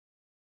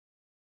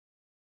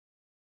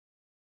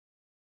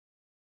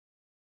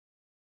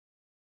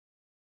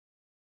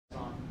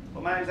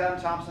Well, my name is Adam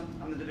Thompson.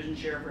 I'm the Division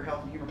Chair for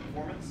Health and Human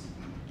Performance,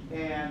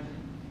 and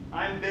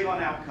I'm big on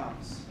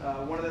outcomes.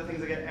 One of the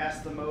things I get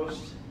asked the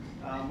most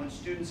when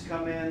students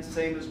come in,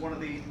 same as one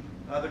of the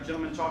other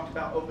gentlemen talked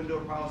about, open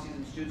door policies,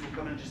 and students will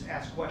come in and just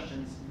ask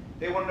questions.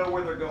 They want to know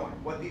where they're going,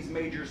 what these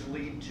majors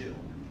lead to.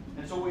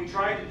 And so what we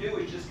try to do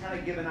is just kind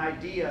of give an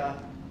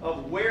idea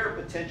of where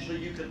potentially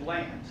you could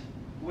land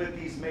with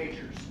these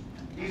majors.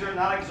 These are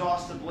not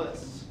exhaustive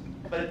lists,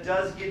 but it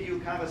does give you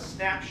kind of a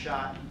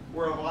snapshot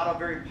where a lot of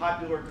very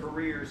popular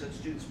careers that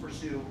students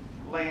pursue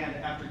land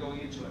after going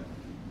into it.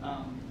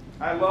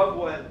 I love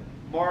what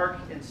Mark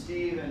and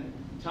Steve and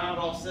Tom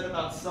all said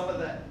about some of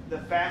the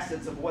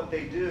facets of what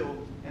they do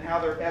and how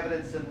they're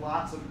evidenced in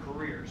lots of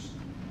careers.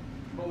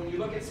 But when you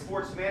look at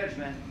sports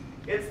management,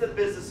 it's the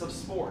business of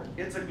sport.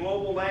 It's a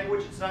global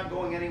language. It's not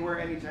going anywhere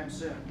anytime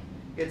soon.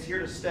 It's here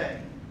to stay.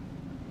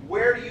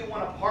 Where do you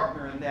want to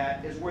partner in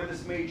that is where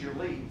this major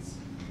leads.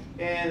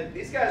 And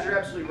these guys are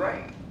absolutely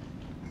right.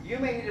 You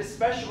may need to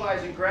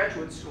specialize in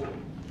graduate school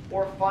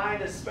or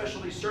find a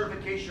specialty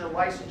certification or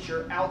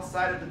licensure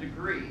outside of the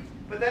degree,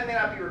 but that may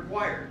not be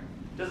required.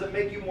 Does it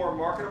make you more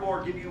marketable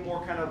or give you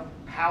more kind of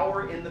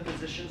power in the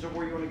positions of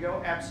where you want to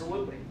go?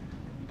 Absolutely.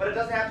 But it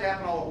doesn't have to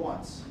happen all at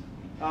once.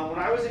 When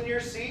I was in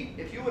your seat,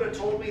 if you would have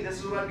told me this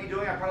is what I'd be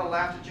doing, I probably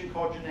laughed at you and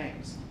called you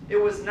names. It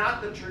was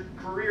not the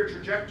career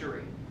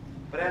trajectory.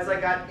 But as I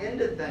got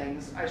into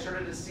things, I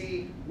started to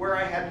see where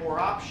I had more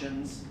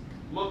options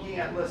looking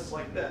at lists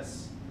like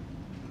this.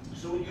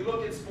 So when you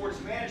look at sports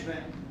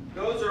management,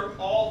 those are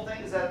all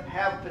things that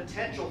have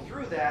potential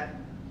through that,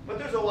 but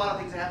there's a lot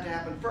of things that have to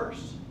happen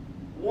first.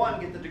 One,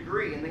 get the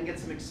degree and then get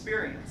some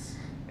experience.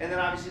 And then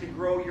obviously to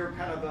grow your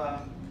kind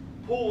of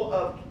pool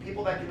of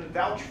people that can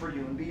vouch for you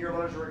and be your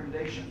letters of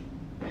recommendation.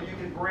 And you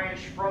can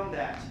branch from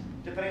that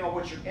depending on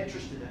what you're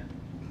interested in.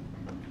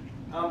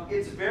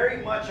 It's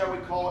very much, I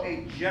would call,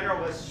 a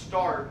generalist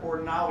start or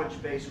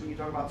knowledge base when you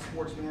talk about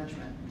sports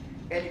management.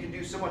 And you can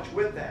do so much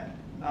with that.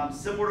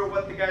 Similar to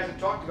what the guys have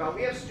talked about,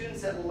 we have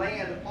students that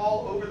land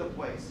all over the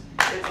place.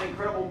 It's an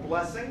incredible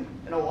blessing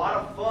and a lot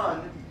of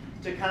fun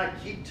to kind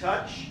of keep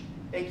touch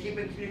and keep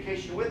in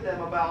communication with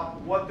them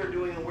about what they're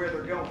doing and where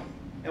they're going.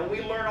 And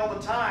we learn all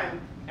the time,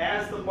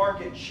 as the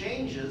market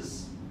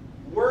changes,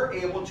 we're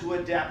able to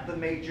adapt the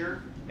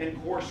major and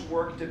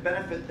coursework to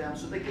benefit them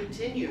so they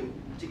continue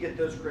to get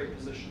those great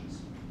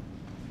positions.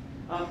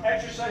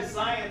 Exercise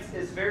science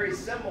is very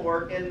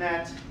similar in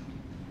that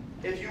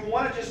if you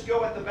want to just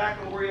go at the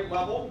baccalaureate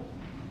level,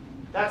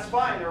 that's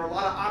fine. There are a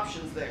lot of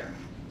options there.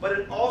 But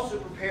it also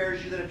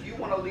prepares you that if you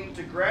want to leap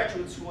to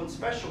graduate school and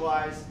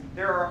specialize,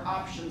 there are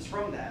options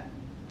from that.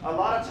 A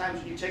lot of times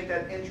when you take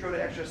that intro to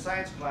exercise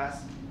science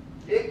class,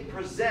 it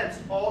presents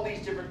all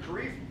these different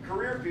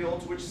career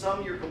fields, which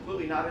some you're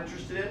completely not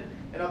interested in,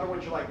 and other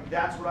ones you're like,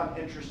 that's what I'm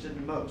interested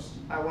in most.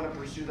 I want to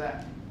pursue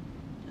that.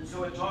 And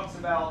so it talks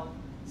about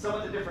some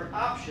of the different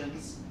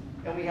options,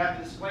 and we have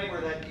a disclaimer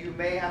that you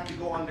may have to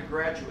go on to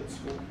graduate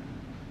school.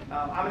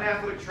 I'm an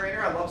athletic trainer.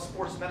 I love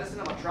sports medicine.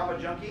 I'm a trauma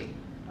junkie.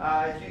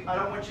 I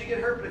don't want you to get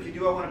hurt, but if you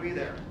do, I want to be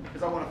there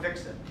because I want to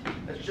fix it.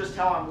 That's just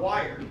how I'm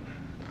wired.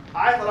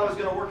 I thought I was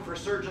going to work for a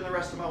surgeon the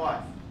rest of my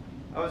life.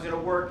 I was going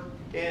to work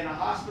in a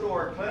hospital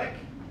or a clinic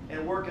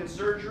and work in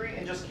surgery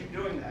and just keep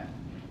doing that.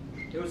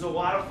 It was a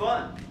lot of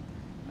fun.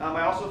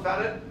 I also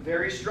found it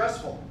very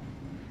stressful.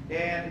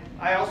 And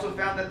I also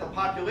found that the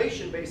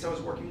population base I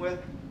was working with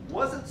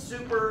wasn't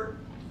super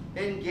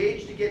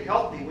engaged to get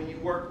healthy when you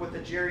work with a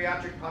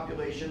geriatric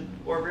population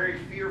or a very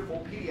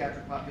fearful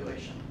pediatric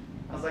population.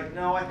 I was like,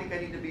 no, I think I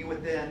need to be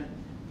within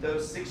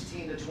those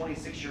 16 to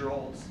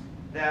 26-year-olds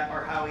that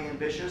are highly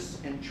ambitious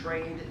and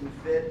trained and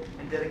fit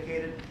and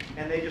dedicated,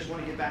 and they just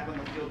want to get back on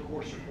the field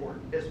course report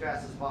as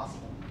fast as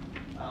possible.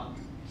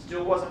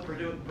 Still wasn't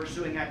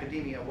pursuing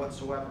academia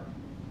whatsoever.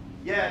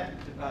 Yet,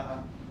 I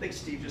think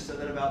Steve just said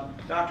that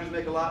about doctors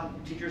make a lot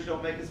and teachers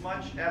don't make as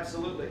much.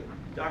 Absolutely.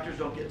 Doctors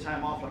don't get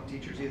time off like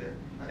teachers either.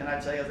 And I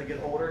tell you, as I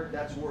get older,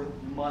 that's worth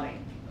money.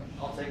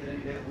 I'll take it any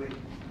day of the week.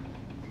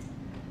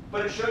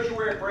 But it shows you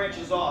where it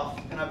branches off.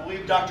 And I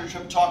believe Dr.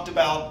 Tripp talked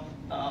about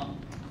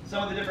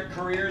some of the different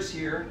careers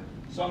here.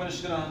 So I'm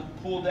just going to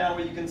pull down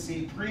where you can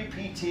see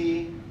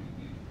pre-PT,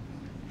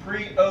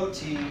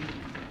 pre-OT,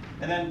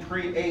 and then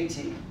pre-AT.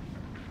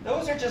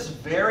 Those are just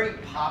very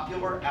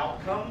popular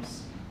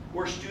outcomes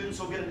where students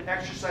will get an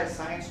exercise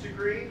science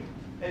degree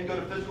and go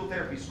to physical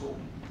therapy school,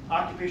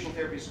 occupational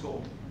therapy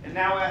school. And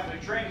now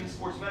athletic training,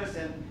 sports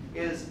medicine,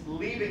 is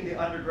leaving the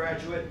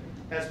undergraduate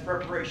as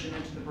preparation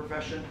into the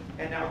profession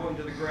and now going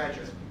to the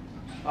graduate.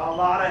 A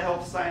lot of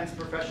health science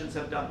professions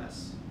have done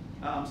this.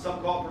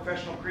 Some call it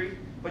professional creep,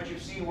 but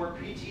you've seen where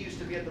PT used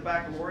to be at the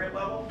baccalaureate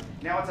level,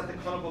 now it's at the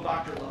clinical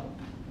doctor level.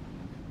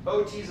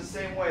 OT is the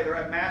same way. They're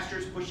at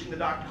master's pushing the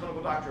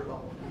clinical doctorate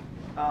level.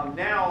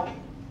 Now,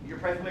 you're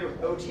probably familiar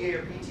with OTA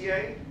or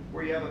PTA,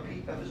 where you have a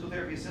physical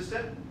therapy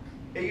assistant.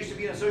 It used to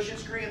be an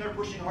associate's degree, and they're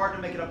pushing hard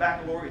to make it a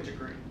baccalaureate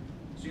degree.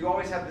 So you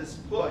always have this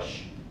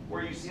push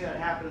where you see that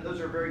happen, and those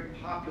are very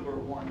popular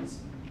ones,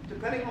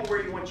 depending on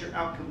where you want your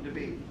outcome to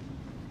be.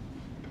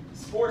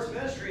 Sports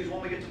ministry is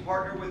when we get to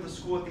partner with the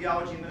School of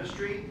Theology and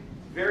Ministry.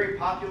 Very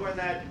popular in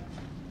that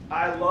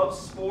I love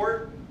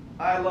sport,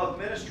 I love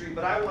ministry,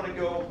 but I want to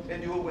go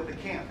and do it with the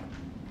camp.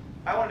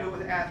 I want to do it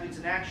with Athletes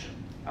in Action.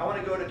 I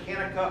want to go to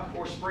Kanakuk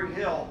or Spring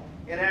Hill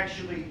and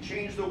actually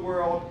change the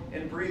world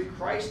and breathe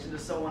Christ into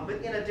someone,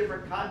 but in a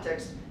different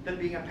context than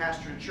being a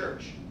pastor in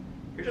church.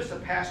 You're just a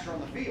pastor on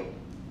the field.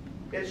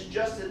 It's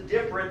just a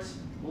different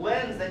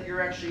lens that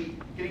you're actually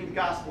getting the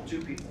gospel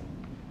to people.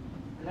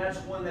 And that's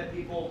one that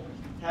people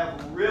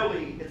have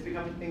really, it's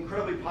become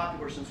incredibly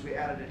popular since we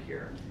added it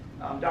here.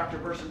 Dr.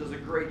 Burson does a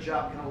great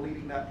job kind of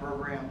leading that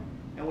program,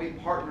 and we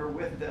partner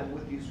with them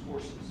with these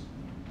courses.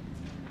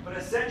 But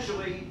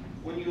essentially,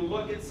 when you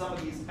look at some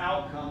of these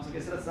outcomes, like I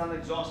said, it's not an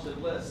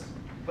exhaustive list,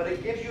 but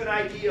it gives you an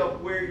idea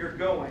of where you're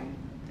going.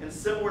 And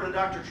similar to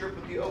Dr. Tripp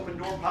with the open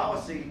door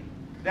policy,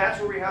 that's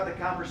where we have the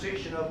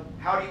conversation of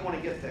how do you want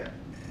to get there?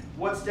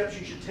 What steps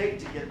you should take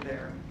to get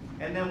there?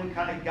 And then we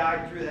kind of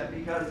guide through that,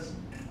 because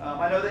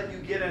I know that you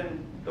get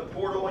in the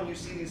portal and you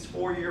see these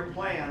 4-year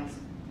plans.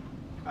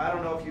 I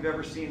don't know if you've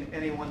ever seen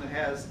anyone that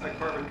has a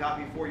carbon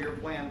copy 4-year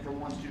plan from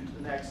one student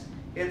to the next.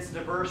 It's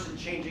diverse and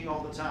changing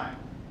all the time.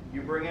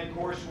 You bring in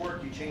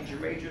coursework, you change your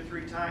major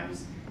 3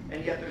 times,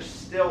 and yet there's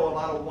still a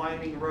lot of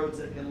winding roads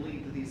that can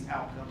lead to these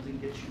outcomes and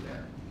get you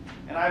there.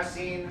 And I've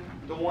seen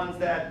the ones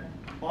that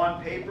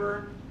on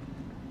paper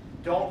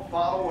don't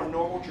follow a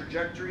normal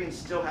trajectory and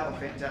still have a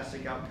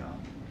fantastic outcome.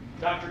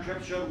 Dr.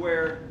 Tripp showed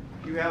where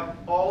you have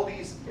all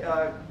these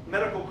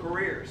medical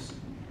careers,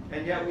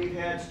 and yet we've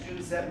had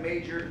students that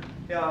majored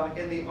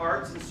in the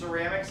arts and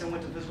ceramics and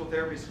went to physical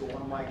therapy school. And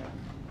I'm like,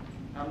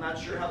 I'm not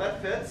sure how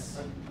that fits,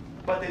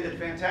 but they did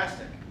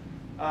fantastic.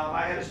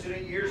 I had a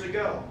student years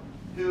ago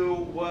who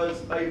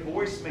was a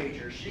voice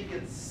major. She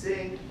could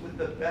sing with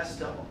the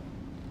best of them,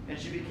 and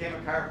she became a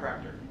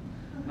chiropractor.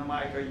 And I'm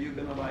like, are you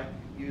going to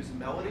use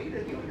melody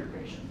to heal your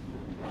patient?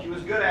 She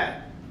was good at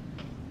it.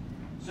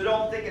 So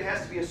don't think it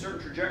has to be a certain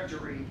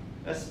trajectory,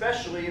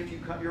 especially if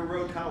your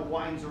road kind of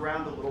winds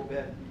around a little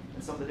bit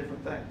in some of the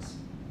different things.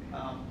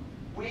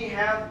 We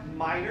have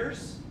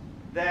minors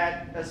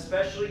that,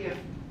 especially if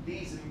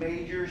these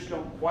majors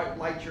don't quite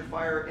light your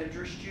fire or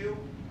interest you,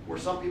 where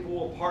some people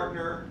will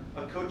partner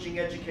a coaching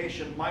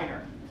education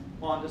minor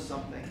onto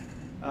something,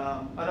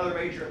 another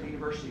major at the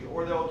university,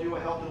 or they'll do a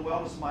health and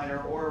wellness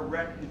minor or a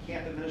rec and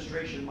camp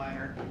administration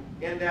minor,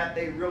 in that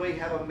they really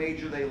have a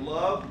major they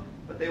love,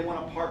 but they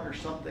want to partner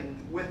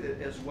something with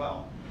it as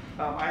well.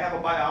 I have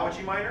a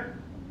biology minor.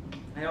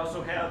 I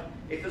also have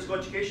a physical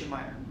education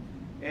minor.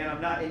 And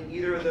I'm not in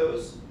either of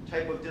those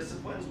type of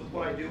disciplines with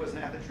what I do as an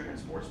athlete trainer and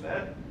sports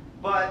med,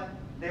 but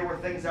they were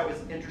things I was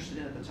interested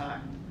in at the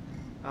time.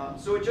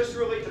 So it just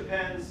really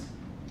depends.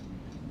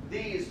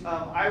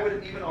 I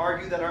would even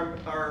argue that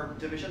our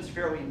division's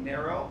fairly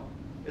narrow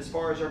as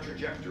far as our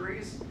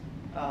trajectories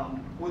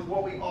with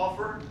what we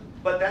offer,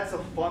 but that's a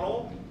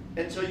funnel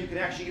until you can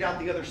actually get out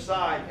the other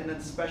side and then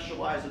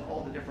specialize in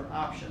all the different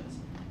options.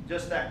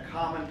 Just that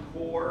common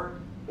core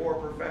or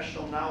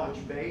professional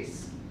knowledge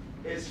base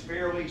is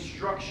fairly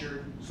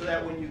structured so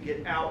that when you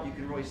get out, you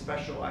can really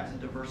specialize and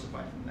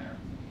diversify from there.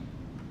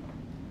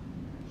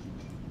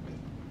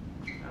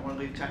 I want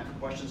to leave time for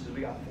questions because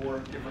we got 4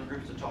 different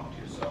groups to talk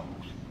to. So.